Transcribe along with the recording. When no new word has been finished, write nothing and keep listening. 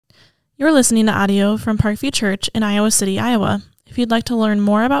You're listening to audio from Parkview Church in Iowa City, Iowa. If you'd like to learn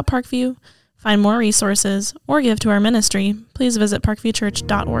more about Parkview, find more resources, or give to our ministry, please visit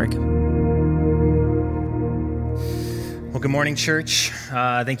parkviewchurch.org. Well, good morning, church.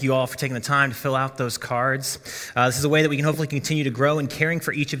 Thank you all for taking the time to fill out those cards. This is a way that we can hopefully continue to grow in caring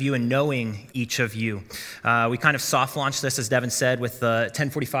for each of you and knowing each of you. We kind of soft launched this, as Devin said, with the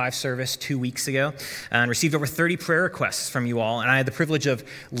 1045 service 2 weeks ago and received over 30 prayer requests from you all. And I had the privilege of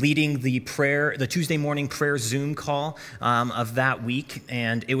leading the Tuesday morning prayer Zoom call of that week.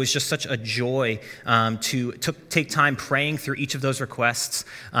 And it was just such a joy to take time praying through each of those requests.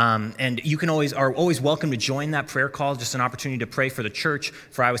 And you are always welcome to join that prayer call, just an opportunity to pray for the church,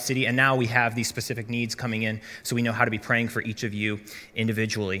 for Iowa City, and now we have these specific needs coming in, so we know how to be praying for each of you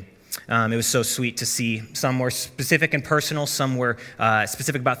individually. It was so sweet to see some were specific and personal, some were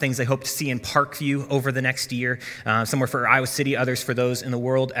specific about things they hope to see in Parkview over the next year, some were for Iowa City, others for those in the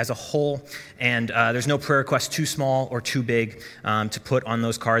world as a whole, and there's no prayer request too small or too big to put on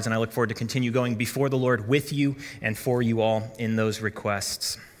those cards, and I look forward to continue going before the Lord with you and for you all in those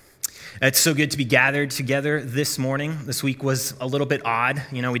requests. It's so good to be gathered together this morning. This week was a little bit odd.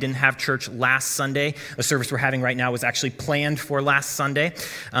 We didn't have church last Sunday. The service we're having right now was actually planned for last Sunday.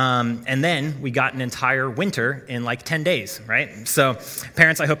 And then we got an entire winter in like 10 days, right? So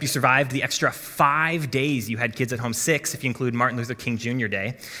parents, I hope you survived the extra 5 days you had kids at home, 6 if you include Martin Luther King Jr.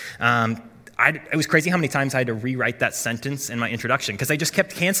 Day. It was crazy how many times I had to rewrite that sentence in my introduction because I just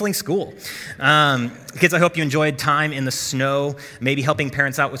kept canceling school. Kids, I hope you enjoyed time in the snow, maybe helping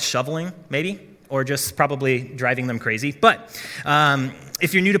parents out with shoveling, maybe, or just probably driving them crazy. But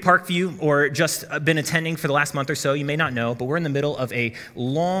if you're new to Parkview or just been attending for the last month or so, you may not know, but we're in the middle of a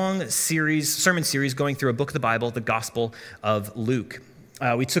long sermon series going through a book of the Bible, the Gospel of Luke.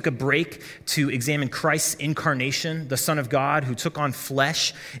 We took a break to examine Christ's incarnation, the Son of God who took on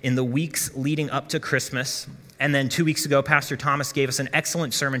flesh in the weeks leading up to Christmas. And then 2 weeks ago, Pastor Thomas gave us an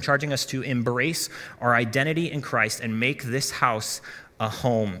excellent sermon charging us to embrace our identity in Christ and make this house a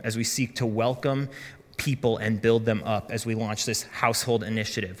home as we seek to welcome people and build them up as we launch this household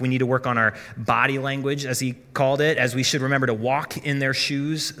initiative. We need to work on our body language, as he called it, as we should remember to walk in their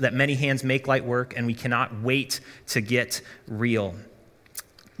shoes, that many hands make light work, and we cannot wait to get real.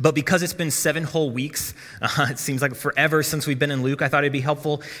 But because it's been 7 whole weeks, it seems like forever since we've been in Luke, I thought it'd be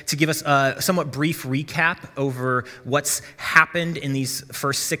helpful to give us a somewhat brief recap over what's happened in these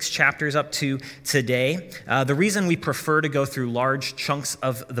first 6 chapters up to today. The reason we prefer to go through large chunks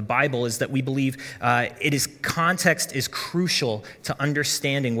of the Bible is that we believe context is crucial to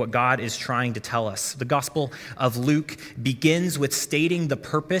understanding what God is trying to tell us. The Gospel of Luke begins with stating the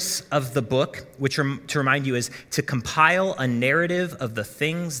purpose of the book, which, to remind you, is to compile a narrative of the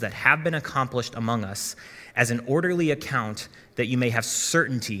things that have been accomplished among us as an orderly account that you may have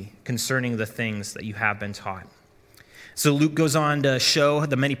certainty concerning the things that you have been taught. So Luke goes on to show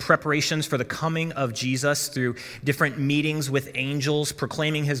the many preparations for the coming of Jesus through different meetings with angels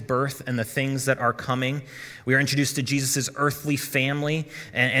proclaiming his birth and the things that are coming. We are introduced to Jesus' earthly family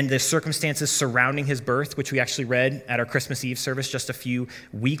and the circumstances surrounding his birth, which we actually read at our Christmas Eve service just a few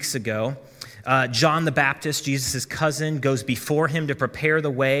weeks ago. John the Baptist, Jesus' cousin, goes before him to prepare the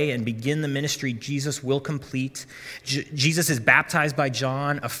way and begin the ministry Jesus will complete. Jesus is baptized by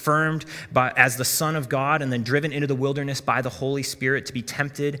John, affirmed as the Son of God, and then driven into the wilderness by the Holy Spirit to be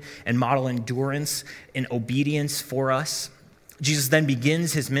tempted and model endurance and obedience for us. Jesus then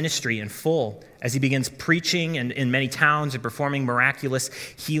begins his ministry in full. As he begins preaching in many towns and performing miraculous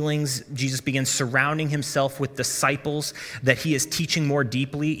healings, Jesus begins surrounding himself with disciples that he is teaching more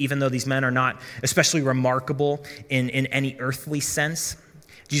deeply, even though these men are not especially remarkable in any earthly sense.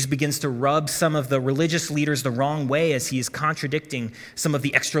 Jesus begins to rub some of the religious leaders the wrong way as he is contradicting some of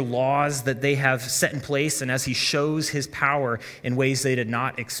the extra laws that they have set in place and as he shows his power in ways they did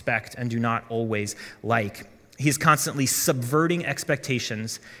not expect and do not always like. He is constantly subverting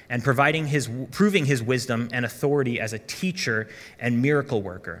expectations and proving his wisdom and authority as a teacher and miracle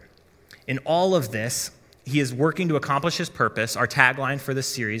worker. In all of this, he is working to accomplish his purpose. Our tagline for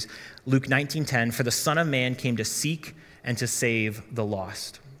this series, Luke 19:10, "For the Son of Man came to seek and to save the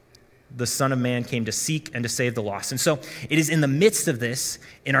lost." The Son of Man came to seek and to save the lost. And so it is in the midst of this,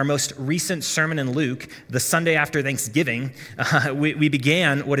 in our most recent sermon in Luke, the Sunday after Thanksgiving, we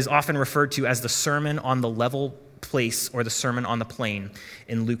began what is often referred to as the Sermon on the Level Place or the Sermon on the Plain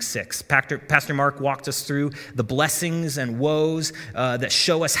in Luke 6. Pastor Mark walked us through the blessings and woes that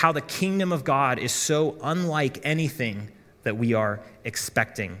show us how the kingdom of God is so unlike anything that we are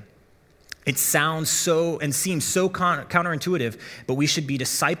expecting. It sounds so and seems so counterintuitive, but we should be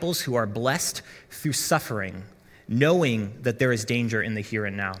disciples who are blessed through suffering, knowing that there is danger in the here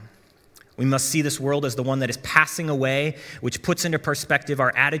and now. We must see this world as the one that is passing away, which puts into perspective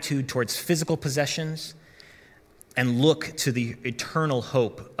our attitude towards physical possessions, and look to the eternal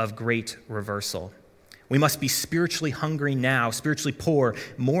hope of great reversal. We must be spiritually hungry now, spiritually poor,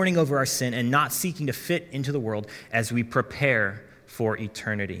 mourning over our sin, and not seeking to fit into the world as we prepare for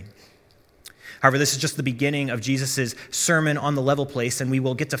eternity. However, this is just the beginning of Jesus' sermon on the level place, and we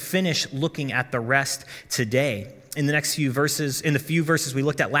will get to finish looking at the rest today. In the few verses we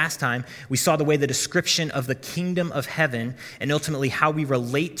looked at last time, we saw the way the description of the kingdom of heaven and ultimately how we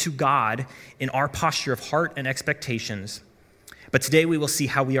relate to God in our posture of heart and expectations. But today we will see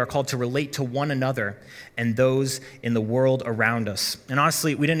how we are called to relate to one another and those in the world around us. And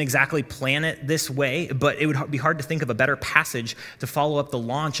honestly, we didn't exactly plan it this way, but it would be hard to think of a better passage to follow up the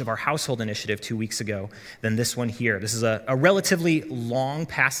launch of our household initiative 2 weeks ago than this one here. This is a relatively long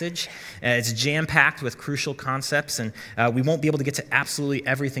passage. It's jam-packed with crucial concepts, and we won't be able to get to absolutely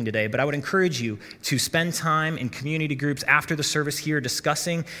everything today, but I would encourage you to spend time in community groups after the service here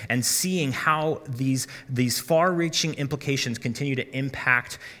discussing and seeing how these far-reaching implications continue to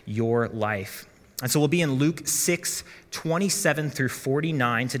impact your life. And so we'll be in Luke 6, 27 through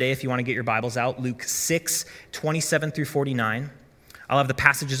 49 today, if you want to get your Bibles out. Luke 6, 27 through 49. I'll have the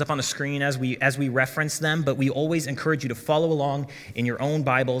passages up on the screen as we reference them, but we always encourage you to follow along in your own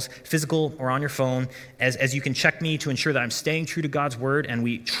Bibles, physical or on your phone, as you can check me to ensure that I'm staying true to God's word and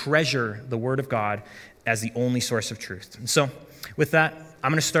we treasure the word of God as the only source of truth. And so with that, I'm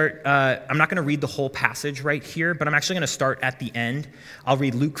going to start, I'm not going to read the whole passage right here, but I'm actually going to start at the end. I'll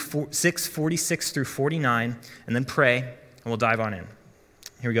read Luke 6, 46 through 49, and then pray, and we'll dive on in.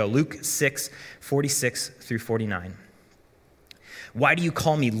 Here we go, Luke 6, 46 through 49. Why do you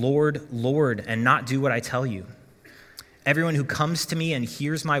call me Lord, Lord, and not do what I tell you? Everyone who comes to me and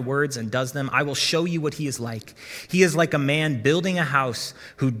hears my words and does them, I will show you what he is like. He is like a man building a house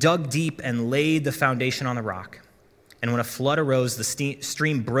who dug deep and laid the foundation on the rock. And when a flood arose, the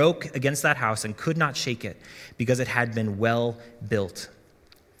stream broke against that house and could not shake it because it had been well built.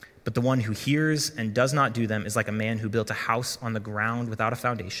 But the one who hears and does not do them is like a man who built a house on the ground without a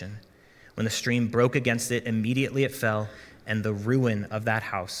foundation. When the stream broke against it, immediately it fell, and the ruin of that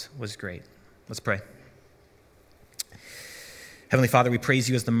house was great. Let's pray. Heavenly Father, we praise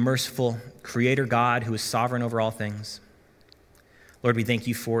you as the merciful Creator God who is sovereign over all things. Lord, we thank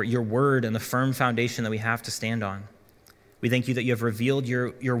you for your word and the firm foundation that we have to stand on. We thank you that you have revealed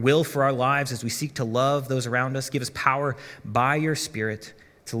your will for our lives as we seek to love those around us. Give us power by your Spirit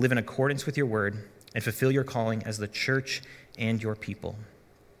to live in accordance with your word and fulfill your calling as the church and your people.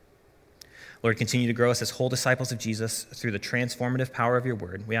 Lord, continue to grow us as whole disciples of Jesus through the transformative power of your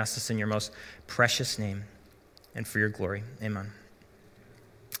word. We ask this in your most precious name and for your glory. Amen.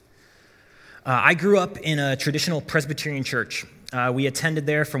 I grew up in a traditional Presbyterian church. We attended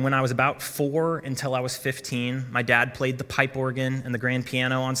there from when I was about 4 until I was 15. My dad played the pipe organ and the grand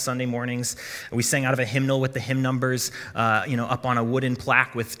piano on Sunday mornings. We sang out of a hymnal with the hymn numbers, up on a wooden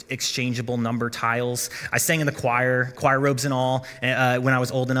plaque with exchangeable number tiles. I sang in the choir robes and all, when I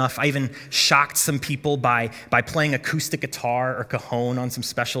was old enough. I even shocked some people by playing acoustic guitar or cajon on some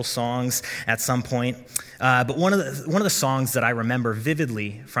special songs at some point. But one of the songs that I remember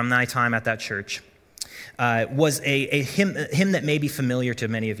vividly from my time at that church was a hymn that may be familiar to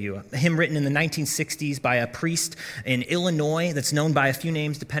many of you. A hymn written in the 1960s by a priest in Illinois that's known by a few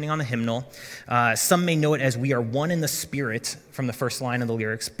names depending on the hymnal. Some may know it as "We Are One in the Spirit" from the first line of the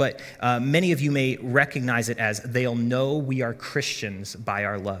lyrics, but many of you may recognize it as "They'll Know We Are Christians by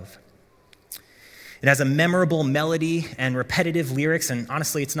Our Love." It has a memorable melody and repetitive lyrics, and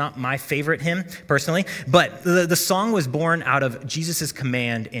honestly, it's not my favorite hymn, personally, but the song was born out of Jesus'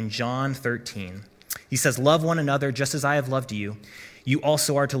 command in John 13. He says, "Love one another just as I have loved you. You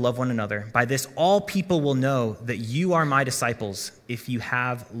also are to love one another. By this, all people will know that you are my disciples if you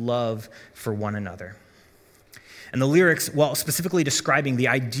have love for one another." And the lyrics, while specifically describing the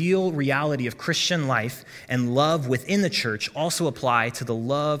ideal reality of Christian life and love within the church, also apply to the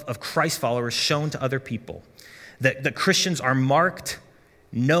love of Christ followers shown to other people. That Christians are marked,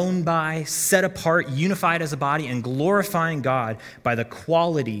 known by, set apart, unified as a body, and glorifying God by the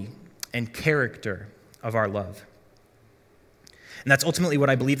quality and character of our love. And that's ultimately what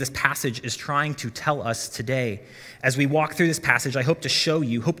I believe this passage is trying to tell us today. As we walk through this passage, I hope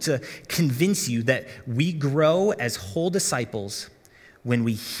to convince you that we grow as whole disciples when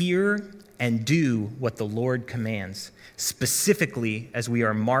we hear and do what the Lord commands, specifically as we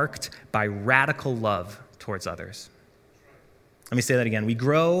are marked by radical love towards others. Let me say that again. We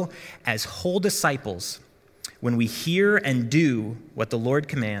grow as whole disciples when we hear and do what the Lord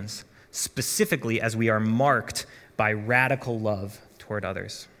commands, specifically as we are marked by radical love toward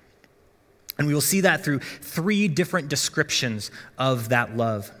others. And we will see that through three different descriptions of that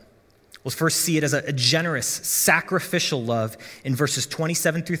love. We'll first see it as a generous, sacrificial love in verses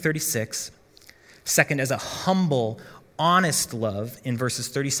 27 through 36. Second, as a humble, honest love in verses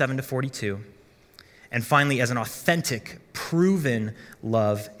 37 to 42. And finally, as an authentic, proven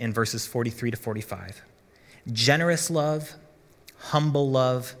love in verses 43 to 45. Generous love, humble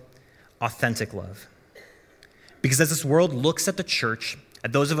love, authentic love. Because as this world looks at the church,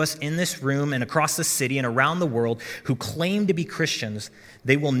 at those of us in this room and across the city and around the world who claim to be Christians,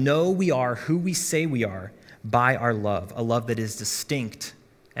 they will know we are who we say we are by our love, a love that is distinct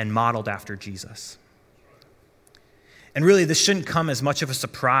and modeled after Jesus. And really, this shouldn't come as much of a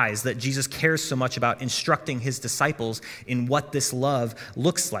surprise that Jesus cares so much about instructing his disciples in what this love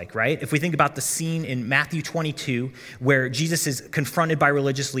looks like, right? If we think about the scene in Matthew 22, where Jesus is confronted by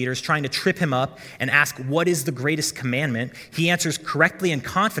religious leaders trying to trip him up and ask, what is the greatest commandment? He answers correctly and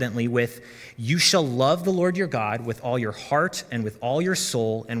confidently with, you shall love the Lord your God with all your heart and with all your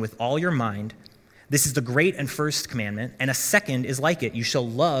soul and with all your mind. This is the great and first commandment, and a second is like it. You shall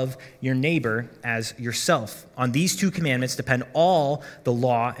love your neighbor as yourself. On these two commandments depend all the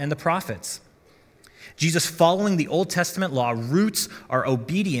law and the prophets. Jesus, following the Old Testament law, roots our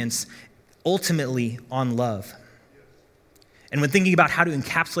obedience ultimately on love. And when thinking about how to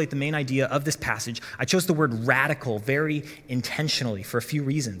encapsulate the main idea of this passage, I chose the word radical very intentionally for a few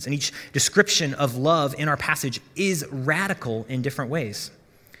reasons. And each description of love in our passage is radical in different ways.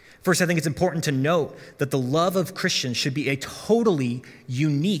 First, I think it's important to note that the love of Christians should be a totally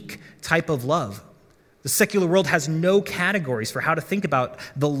unique type of love. The secular world has no categories for how to think about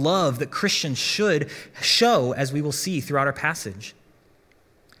the love that Christians should show, as we will see throughout our passage.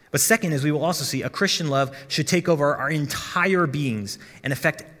 But second, as we will also see, a Christian love should take over our entire beings and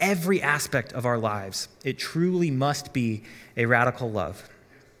affect every aspect of our lives. It truly must be a radical love.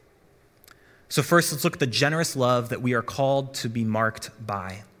 So first, let's look at the generous love that we are called to be marked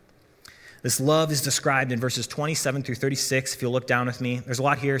by. This love is described in verses 27 through 36. If you'll look down with me, there's a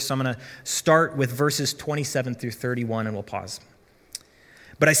lot here, so I'm going to start with verses 27 through 31, and we'll pause.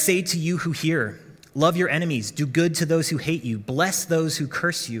 But I say to you who hear, love your enemies, do good to those who hate you, bless those who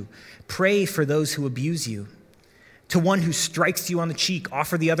curse you, pray for those who abuse you. To one who strikes you on the cheek,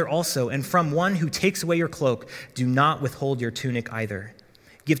 offer the other also, and from one who takes away your cloak, do not withhold your tunic either.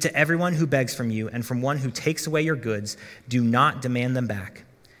 Give to everyone who begs from you, and from one who takes away your goods, do not demand them back.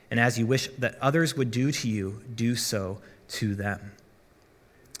 And as you wish that others would do to you, do so to them.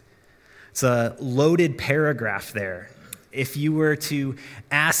 It's a loaded paragraph there. If you were to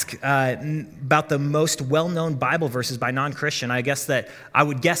ask about the most well-known Bible verses by non-Christian, I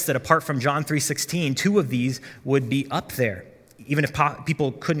would guess that apart from John 3:16, two of these would be up there, even if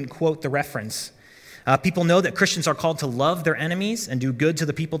people couldn't quote the reference. People know that Christians are called to love their enemies and do good to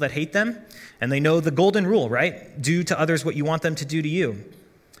the people that hate them. And they know the golden rule, right? Do to others what you want them to do to you.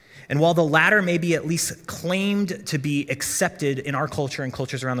 And while the latter may be at least claimed to be accepted in our culture and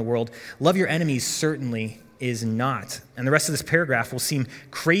cultures around the world, love your enemies certainly is not. And the rest of this paragraph will seem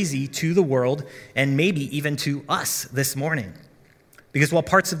crazy to the world and maybe even to us this morning. Because while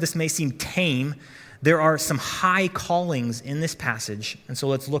parts of this may seem tame, there are some high callings in this passage. And so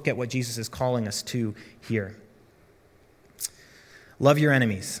let's look at what Jesus is calling us to here. Love your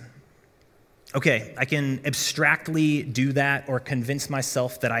enemies. Okay, I can abstractly do that or convince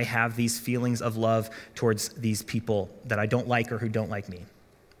myself that I have these feelings of love towards these people that I don't like or who don't like me.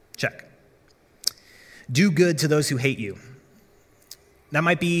 Check. Do good to those who hate you. That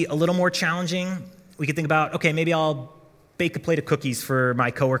might be a little more challenging. We could think about, okay, maybe I'll bake a plate of cookies for my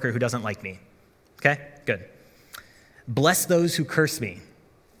coworker who doesn't like me. Okay, good. Bless those who curse me.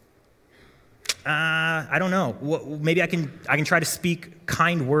 I don't know. Maybe I can try to speak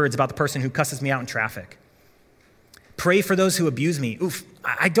kind words about the person who cusses me out in traffic. Pray for those who abuse me. Oof,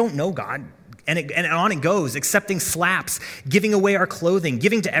 I don't know, God. And on it goes, accepting slaps, giving away our clothing,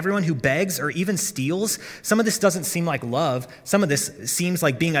 giving to everyone who begs or even steals. Some of this doesn't seem like love. Some of this seems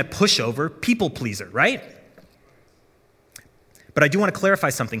like being a pushover, people pleaser, right? But I do want to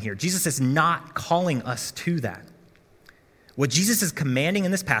clarify something here. Jesus is not calling us to that. What Jesus is commanding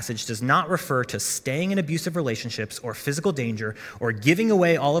in this passage does not refer to staying in abusive relationships or physical danger or giving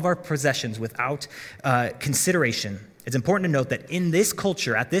away all of our possessions without consideration. It's important to note that in this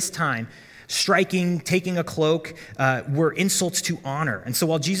culture, at this time, striking, taking a cloak were insults to honor. And so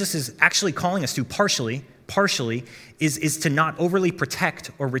while Jesus is actually calling us to partially is to not overly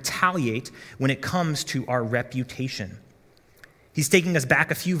protect or retaliate when it comes to our reputation. He's taking us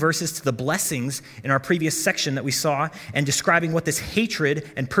back a few verses to the blessings in our previous section that we saw and describing what this hatred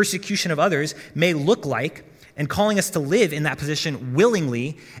and persecution of others may look like and calling us to live in that position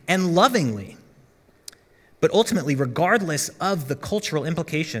willingly and lovingly. But ultimately, regardless of the cultural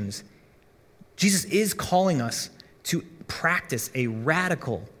implications, Jesus is calling us to practice a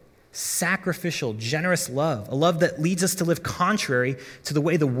radical, sacrificial, generous love, a love that leads us to live contrary to the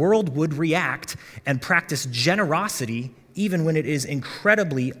way the world would react and practice generosity even when it is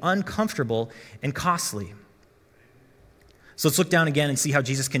incredibly uncomfortable and costly. So let's look down again and see how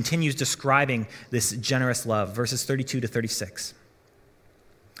Jesus continues describing this generous love, verses 32 to 36.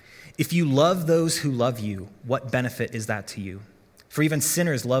 If you love those who love you, what benefit is that to you? For even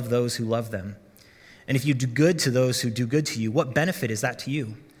sinners love those who love them. And if you do good to those who do good to you, what benefit is that to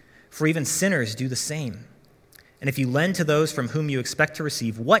you? For even sinners do the same. And if you lend to those from whom you expect to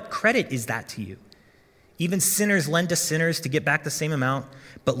receive, what credit is that to you? Even sinners lend to sinners to get back the same amount,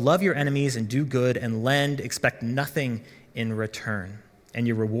 but love your enemies and do good and lend, expect nothing in return. And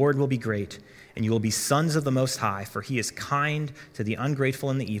your reward will be great, and you will be sons of the Most High, for he is kind to the ungrateful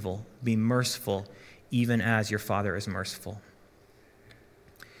and the evil. Be merciful, even as your Father is merciful.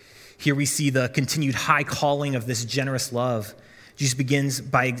 Here we see the continued high calling of this generous love. Jesus begins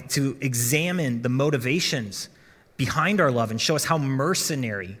to examine the motivations behind our love and show us how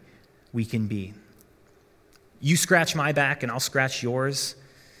mercenary we can be. You scratch my back and I'll scratch yours.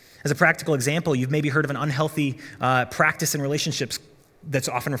 As a practical example, you've maybe heard of an unhealthy practice in relationships that's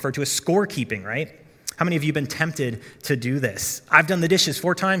often referred to as scorekeeping, right? How many of you have been tempted to do this? I've done the dishes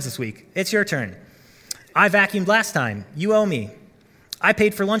 4 times this week. It's your turn. I vacuumed last time. You owe me. I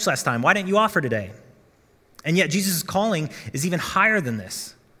paid for lunch last time. Why didn't you offer today? And yet Jesus' calling is even higher than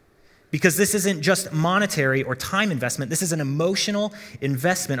this, because this isn't just monetary or time investment. This is an emotional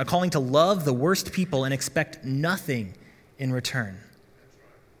investment, a calling to love the worst people and expect nothing in return.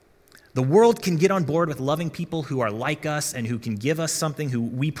 The world can get on board with loving people who are like us and who can give us something, who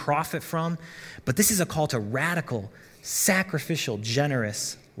we profit from, but this is a call to radical, sacrificial,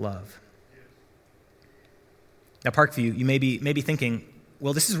 generous love. Now, Parkview, you may be thinking,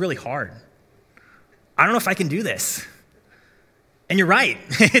 well, this is really hard. I don't know if I can do this. And you're right.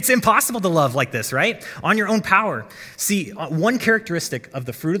 It's impossible to love like this, right? On your own power. See, one characteristic of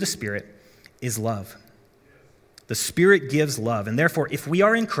the fruit of the Spirit is love. The Spirit gives love. And therefore, if we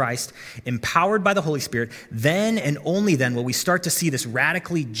are in Christ, empowered by the Holy Spirit, then and only then will we start to see this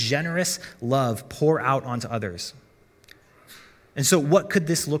radically generous love pour out onto others. And so what could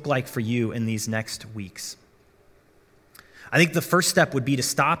this look like for you in these next weeks? I think the first step would be to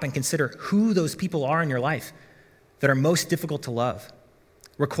stop and consider who those people are in your life that are most difficult to love,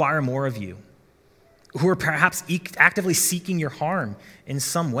 require more of you, who are perhaps actively seeking your harm in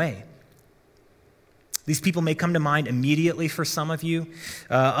some way. These people may come to mind immediately for some of you.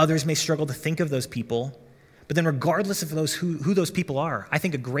 Others may struggle to think of those people. But then regardless of who those people are, I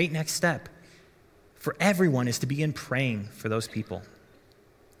think a great next step for everyone is to begin praying for those people.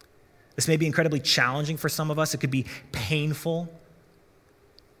 This may be incredibly challenging for some of us. It could be painful.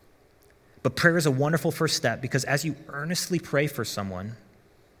 But prayer is a wonderful first step, because as you earnestly pray for someone,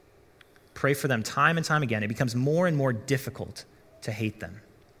 pray for them time and time again, it becomes more and more difficult to hate them.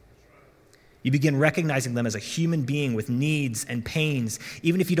 You begin recognizing them as a human being with needs and pains,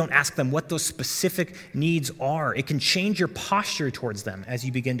 even if you don't ask them what those specific needs are. It can change your posture towards them as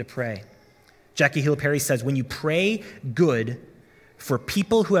you begin to pray. Jackie Hill Perry says, when you pray good for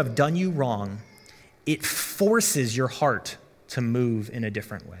people who have done you wrong, it forces your heart to move in a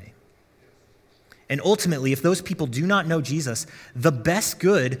different way. And ultimately, if those people do not know Jesus, the best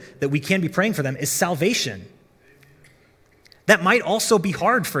good that we can be praying for them is salvation. That might also be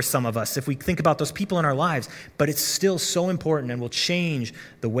hard for some of us if we think about those people in our lives, but it's still so important and will change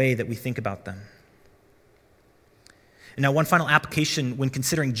the way that we think about them. And now, one final application when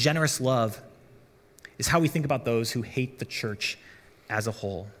considering generous love is how we think about those who hate the church as a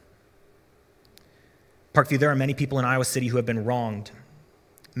whole. Parkview, there are many people in Iowa City who have been wronged,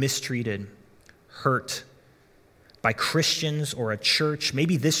 mistreated, hurt by Christians or a church,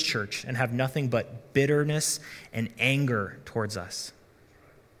 maybe this church, and have nothing but bitterness and anger towards us.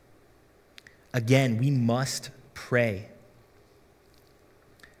 Again, we must pray.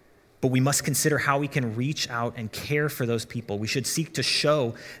 But we must consider how we can reach out and care for those people. We should seek to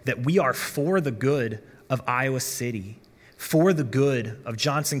show that we are for the good of Iowa City, for the good of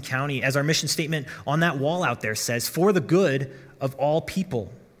Johnson County, as our mission statement on that wall out there says, for the good of all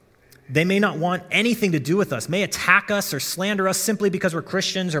people. They may not want anything to do with us, may attack us or slander us simply because we're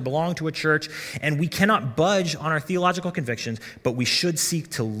Christians or belong to a church, and we cannot budge on our theological convictions, but we should seek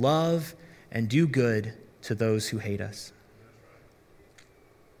to love and do good to those who hate us.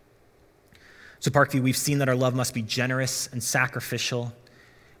 So Parkview, we've seen that our love must be generous and sacrificial.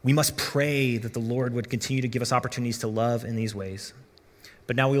 We must pray that the Lord would continue to give us opportunities to love in these ways.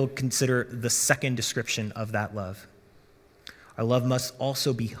 But now we will consider the second description of that love. Our love must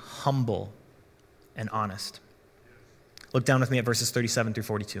also be humble and honest. Look down with me at verses 37 through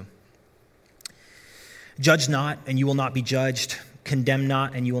 42. Judge not, and you will not be judged. Condemn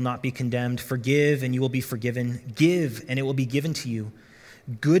not, and you will not be condemned. Forgive, and you will be forgiven. Give, and it will be given to you.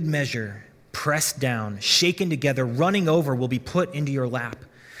 Good measure, pressed down, shaken together, running over, will be put into your lap.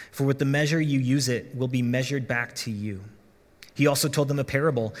 For with the measure you use it will be measured back to you. He also told them a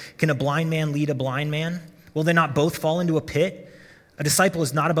parable. Can a blind man lead a blind man? Will they not both fall into a pit? A disciple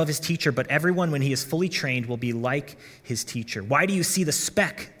is not above his teacher, but everyone, when he is fully trained, will be like his teacher. Why do you see the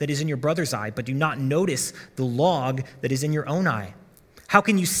speck that is in your brother's eye, but do not notice the log that is in your own eye? How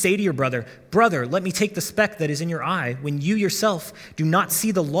can you say to your brother, "Brother, let me take the speck that is in your eye," when you yourself do not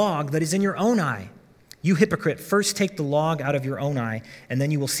see the log that is in your own eye? You hypocrite, first take the log out of your own eye, and then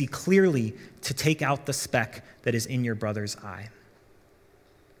you will see clearly to take out the speck that is in your brother's eye.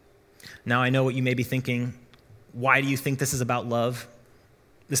 Now, I know what you may be thinking. Why do you think this is about love?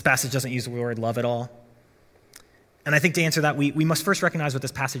 This passage doesn't use the word love at all. And I think to answer that, we must first recognize what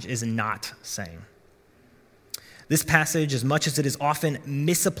this passage is not saying. This passage, as much as it is often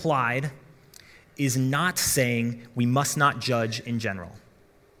misapplied, is not saying we must not judge in general.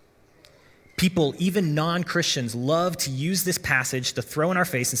 People, even non-Christians, love to use this passage to throw in our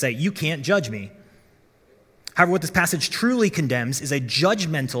face and say, "You can't judge me." However, what this passage truly condemns is a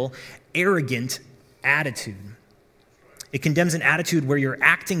judgmental, arrogant attitude. It condemns an attitude where you're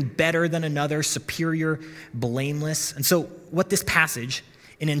acting better than another, superior, blameless. And so what this passage,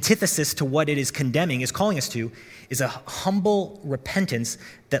 in antithesis to what it is condemning, is calling us to, is a humble repentance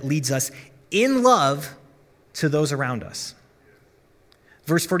that leads us in love to those around us.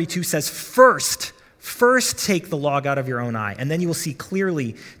 Verse 42 says, first take the log out of your own eye, and then you will see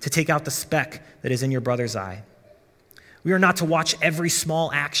clearly to take out the speck that is in your brother's eye. We are not to watch every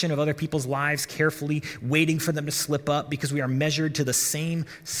small action of other people's lives carefully, waiting for them to slip up, because we are measured to the same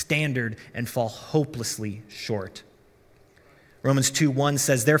standard and fall hopelessly short. Romans 2:1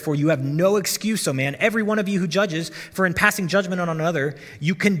 says, "Therefore you have no excuse, O man, every one of you who judges, for in passing judgment on another,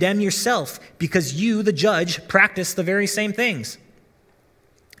 you condemn yourself, because you, the judge, practice the very same things."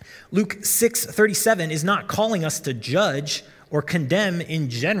 Luke 6:37 is not calling us to judge or condemn in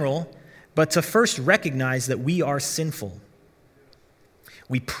general, but to first recognize that we are sinful.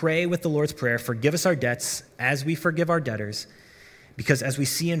 We pray with the Lord's Prayer, "Forgive us our debts as we forgive our debtors," because as we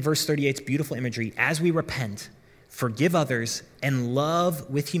see in verse 38's beautiful imagery, as we repent, forgive others, and love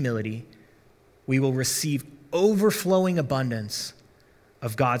with humility, we will receive overflowing abundance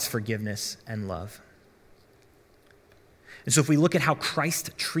of God's forgiveness and love. And so if we look at how Christ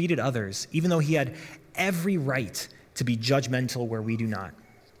treated others, even though he had every right to be judgmental where we do not,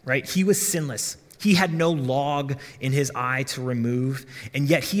 right? He was sinless. He had no log in his eye to remove, and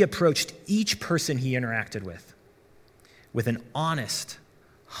yet he approached each person he interacted with an honest,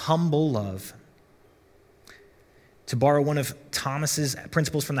 humble love. To borrow one of Thomas's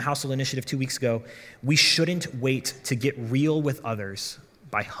principles from the Household Initiative 2 weeks ago, we shouldn't wait to get real with others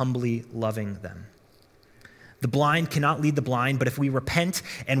by humbly loving them. The blind cannot lead the blind, but if we repent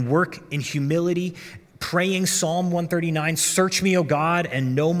and work in humility, praying Psalm 139, "Search me, O God,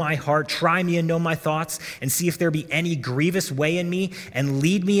 and know my heart. Try me and know my thoughts, and see if there be any grievous way in me, and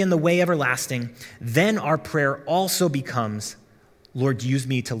lead me in the way everlasting," then our prayer also becomes, "Lord, use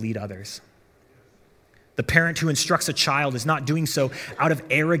me to lead others." The parent who instructs a child is not doing so out of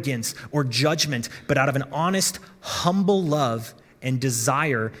arrogance or judgment, but out of an honest, humble love and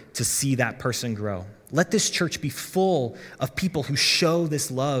desire to see that person grow. Let this church be full of people who show this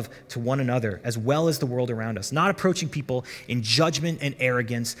love to one another as well as the world around us, not approaching people in judgment and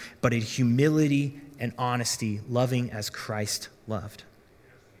arrogance, but in humility and honesty, loving as Christ loved.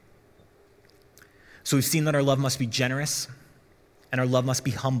 So we've seen that our love must be generous and our love must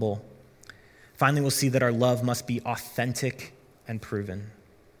be humble. Finally, we'll see that our love must be authentic and proven.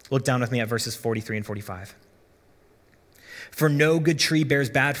 Look down with me at verses 43 and 45. "For no good tree bears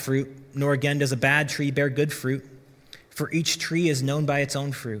bad fruit, nor again does a bad tree bear good fruit. For each tree is known by its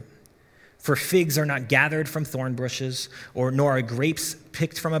own fruit. For figs are not gathered from thorn bushes, nor are grapes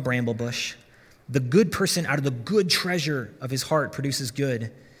picked from a bramble bush. The good person out of the good treasure of his heart produces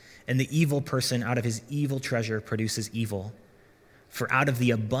good, and the evil person out of his evil treasure produces evil. For out of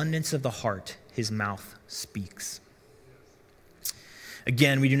the abundance of the heart his mouth speaks."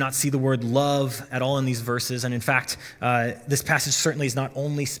 Again, we do not see the word love at all in these verses. And in fact, this passage certainly is not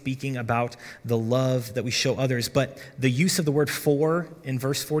only speaking about the love that we show others, but the use of the word for in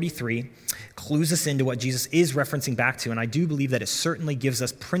verse 43 clues us into what Jesus is referencing back to. And I do believe that it certainly gives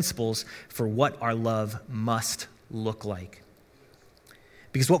us principles for what our love must look like.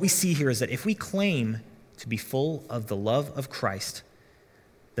 Because what we see here is that if we claim to be full of the love of Christ,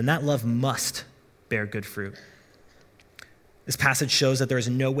 then that love must bear good fruit. This passage shows that there is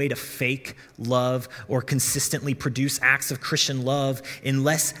no way to fake love or consistently produce acts of Christian love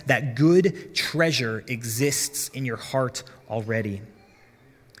unless that good treasure exists in your heart already.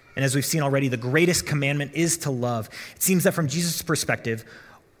 And as we've seen already, the greatest commandment is to love. It seems that from Jesus' perspective,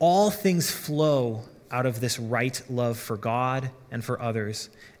 all things flow out of this right love for God and for others,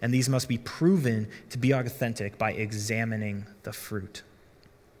 and these must be proven to be authentic by examining the fruit.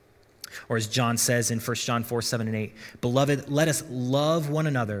 Or as John says in 1 John 4, 7 and 8, "Beloved, let us love one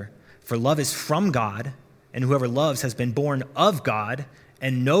another, for love is from God, and whoever loves has been born of God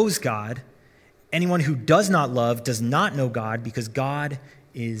and knows God. Anyone who does not love does not know God, because God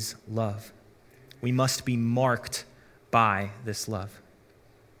is love." We must be marked by this love.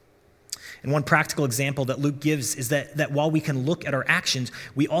 And one practical example that Luke gives is that while we can look at our actions,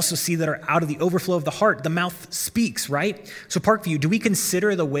 we also see that out of the overflow of the heart, the mouth speaks, right? So Parkview, do we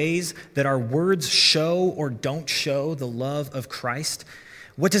consider the ways that our words show or don't show the love of Christ?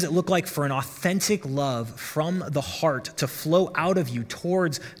 What does it look like for an authentic love from the heart to flow out of you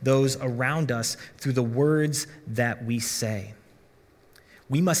towards those around us through the words that we say?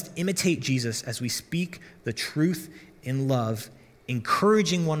 We must imitate Jesus as we speak the truth in love,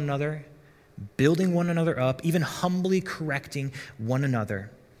 encouraging one another, building one another up, even humbly correcting one another.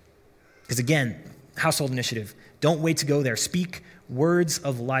 Because again, household initiative, don't wait to go there. Speak words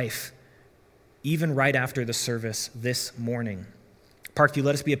of life, even right after the service this morning. Parkview,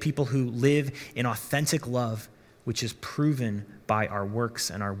 let us be a people who live in authentic love, which is proven by our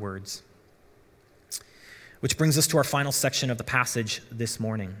works and our words. Which brings us to our final section of the passage this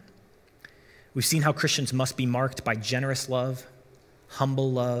morning. We've seen how Christians must be marked by generous love,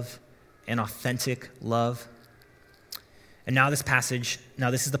 humble love, and authentic love. And now this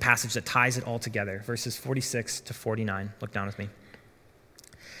is the passage that ties it all together, verses 46 to 49. Look down with me.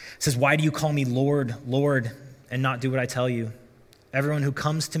 It says, "Why do you call me Lord, Lord, and not do what I tell you? Everyone who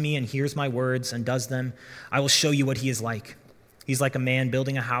comes to me and hears my words and does them, I will show you what he is like. He's like a man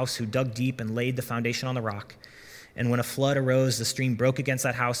building a house who dug deep and laid the foundation on the rock. And when a flood arose, the stream broke against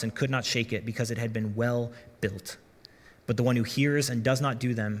that house and could not shake it because it had been well built. But the one who hears and does not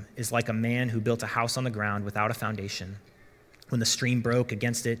do them is like a man who built a house on the ground without a foundation. When the stream broke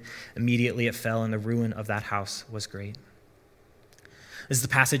against it, immediately it fell, and the ruin of that house was great." This is the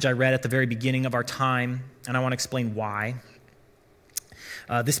passage I read at the very beginning of our time, and I want to explain why.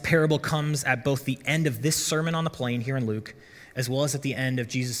 This parable comes at both the end of this Sermon on the Plain here in Luke, as well as at the end of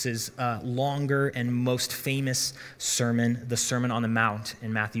Jesus' longer and most famous sermon, the Sermon on the Mount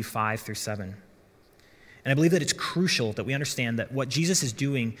in Matthew 5 through 7. And I believe that it's crucial that we understand that what Jesus is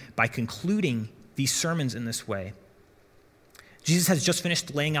doing by concluding these sermons in this way, Jesus has just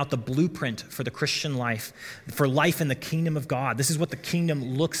finished laying out the blueprint for the Christian life, for life in the kingdom of God. This is what the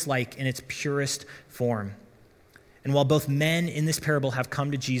kingdom looks like in its purest form. And while both men in this parable have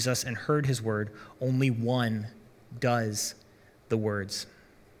come to Jesus and heard his word, only one does the words.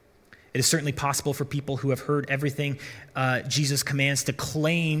 It is certainly possible for people who have heard everything Jesus commands to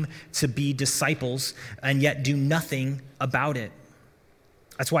claim to be disciples and yet do nothing about it.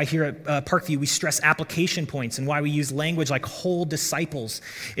 That's why here at Parkview we stress application points and why we use language like whole disciples.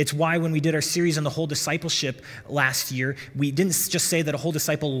 It's why when we did our series on the whole discipleship last year, we didn't just say that a whole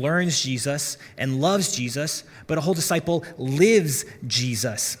disciple learns Jesus and loves Jesus, but a whole disciple lives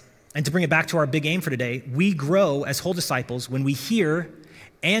Jesus. And to bring it back to our big aim for today, we grow as whole disciples when we hear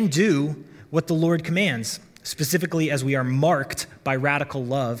and do what the Lord commands, specifically as we are marked by radical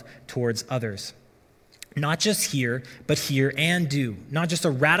love towards others. Not just hear, but hear and do. Not just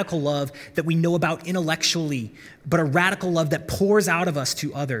a radical love that we know about intellectually, but a radical love that pours out of us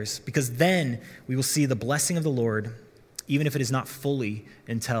to others, because then we will see the blessing of the Lord, even if it is not fully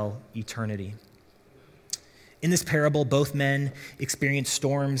until eternity. In this parable, both men experience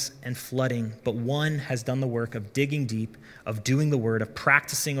storms and flooding, but one has done the work of digging deep, of doing the word, of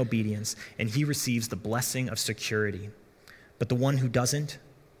practicing obedience, and he receives the blessing of security. But the one who doesn't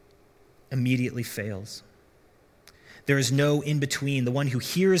immediately fails. There is no in-between. The one who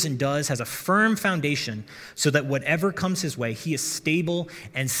hears and does has a firm foundation so that whatever comes his way, he is stable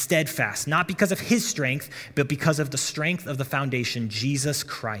and steadfast, not because of his strength, but because of the strength of the foundation, Jesus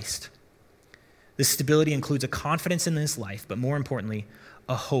Christ. This stability includes a confidence in this life, but more importantly,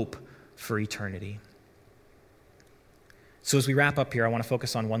 a hope for eternity. So as we wrap up here, I want to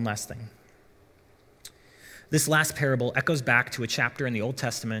focus on one last thing. This last parable echoes back to a chapter in the Old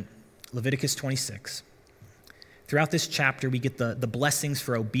Testament, Leviticus 26. Throughout this chapter, we get the blessings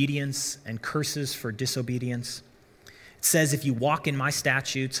for obedience and curses for disobedience. It says, if you walk in my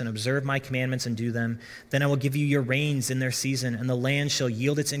statutes and observe my commandments and do them, then I will give you your rains in their season, and the land shall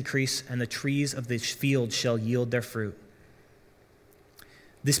yield its increase, and the trees of the field shall yield their fruit.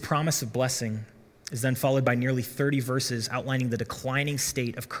 This promise of blessing is then followed by nearly 30 verses outlining the declining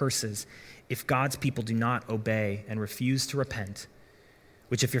state of curses if God's people do not obey and refuse to repent,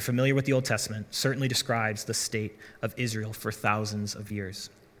 which, if you're familiar with the Old Testament, certainly describes the state of Israel for thousands of years.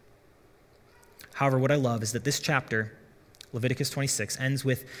 However, what I love is that this chapter, Leviticus 26, ends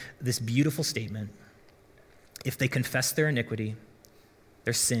with this beautiful statement: if they confess their iniquity,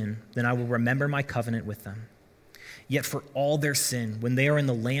 their sin, then I will remember my covenant with them. Yet for all their sin, when they are in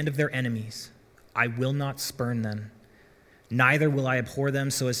the land of their enemies, I will not spurn them, neither will I abhor them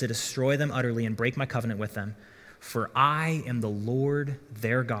so as to destroy them utterly and break my covenant with them. For I am the Lord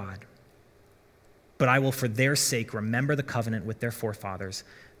their God. But I will for their sake remember the covenant with their forefathers,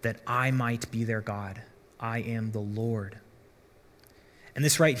 that I might be their God. I am the Lord. And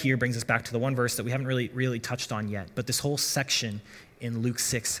this right here brings us back to the one verse that we haven't really touched on yet, but this whole section in Luke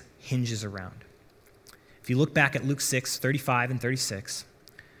 6 hinges around. If you look back at Luke 6, 35 and 36,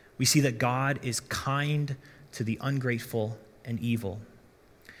 we see that God is kind to the ungrateful and evil.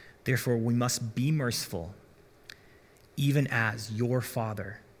 Therefore, we must be merciful, even as your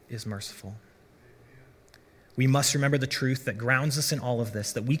Father is merciful. We must remember the truth that grounds us in all of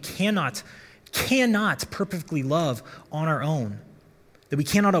this, that we cannot perfectly love on our own, that we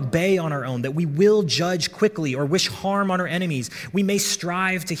cannot obey on our own, that we will judge quickly or wish harm on our enemies. We may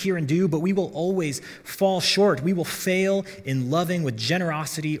strive to hear and do, but we will always fall short. We will fail in loving with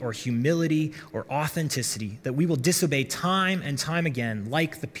generosity or humility or authenticity, that we will disobey time and time again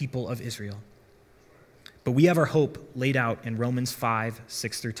like the people of Israel. But we have our hope laid out in Romans 5,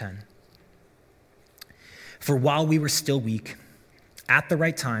 6 through 10. For while we were still weak, at the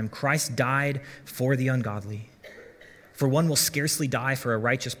right time, Christ died for the ungodly. For one will scarcely die for a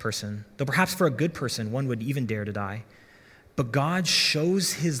righteous person, though perhaps for a good person one would even dare to die. But God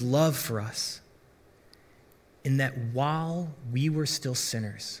shows his love for us in that while we were still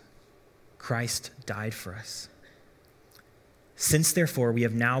sinners, Christ died for us. Since therefore we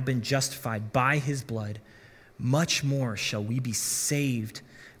have now been justified by his blood, much more shall we be saved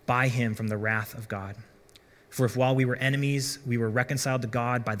by him from the wrath of God. For if while we were enemies, we were reconciled to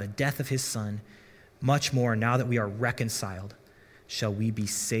God by the death of his Son, much more, now that we are reconciled, shall we be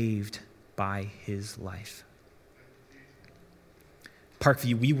saved by his life.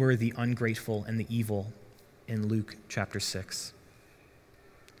 Parkview, we were the ungrateful and the evil in Luke chapter 6.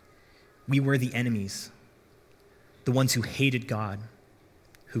 We were the enemies, the ones who hated God,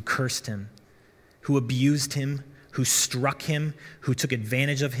 who cursed him, who abused him, who struck him, who took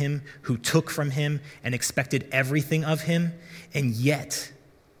advantage of him, who took from him and expected everything of him. And yet,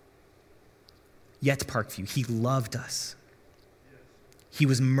 Parkview, he loved us. He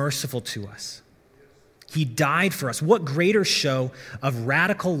was merciful to us. He died for us. What greater show of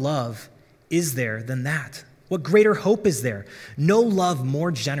radical love is there than that? What greater hope is there? No love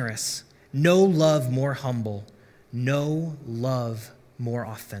more generous, no love more humble, no love more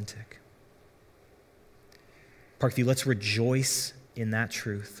authentic. Parkview, let's rejoice in that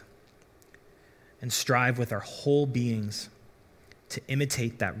truth and strive with our whole beings to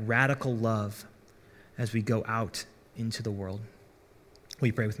imitate that radical love as we go out into the world. Will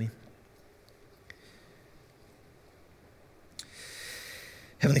you pray with me?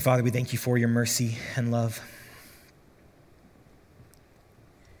 Heavenly Father, we thank you for your mercy and love.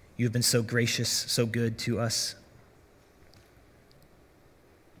 You have been so gracious, so good to us.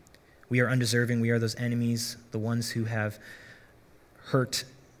 We are undeserving. We are those enemies, the ones who have hurt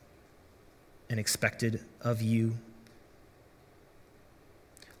and expected of you.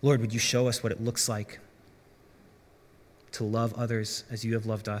 Lord, would you show us what it looks like to love others as you have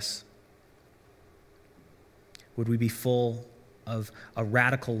loved us? Would we be full of a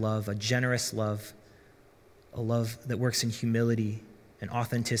radical love, a generous love, a love that works in humility and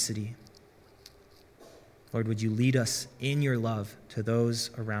authenticity? Lord, would you lead us in your love to those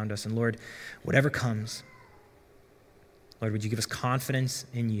around us? And Lord, whatever comes, Lord, would you give us confidence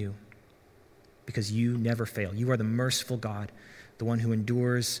in you, because you never fail. You are the merciful God, the one who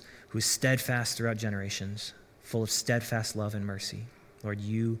endures, who is steadfast throughout generations, full of steadfast love and mercy. Lord,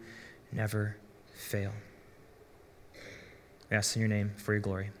 you never fail. We ask in your name for your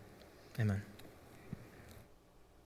glory. Amen.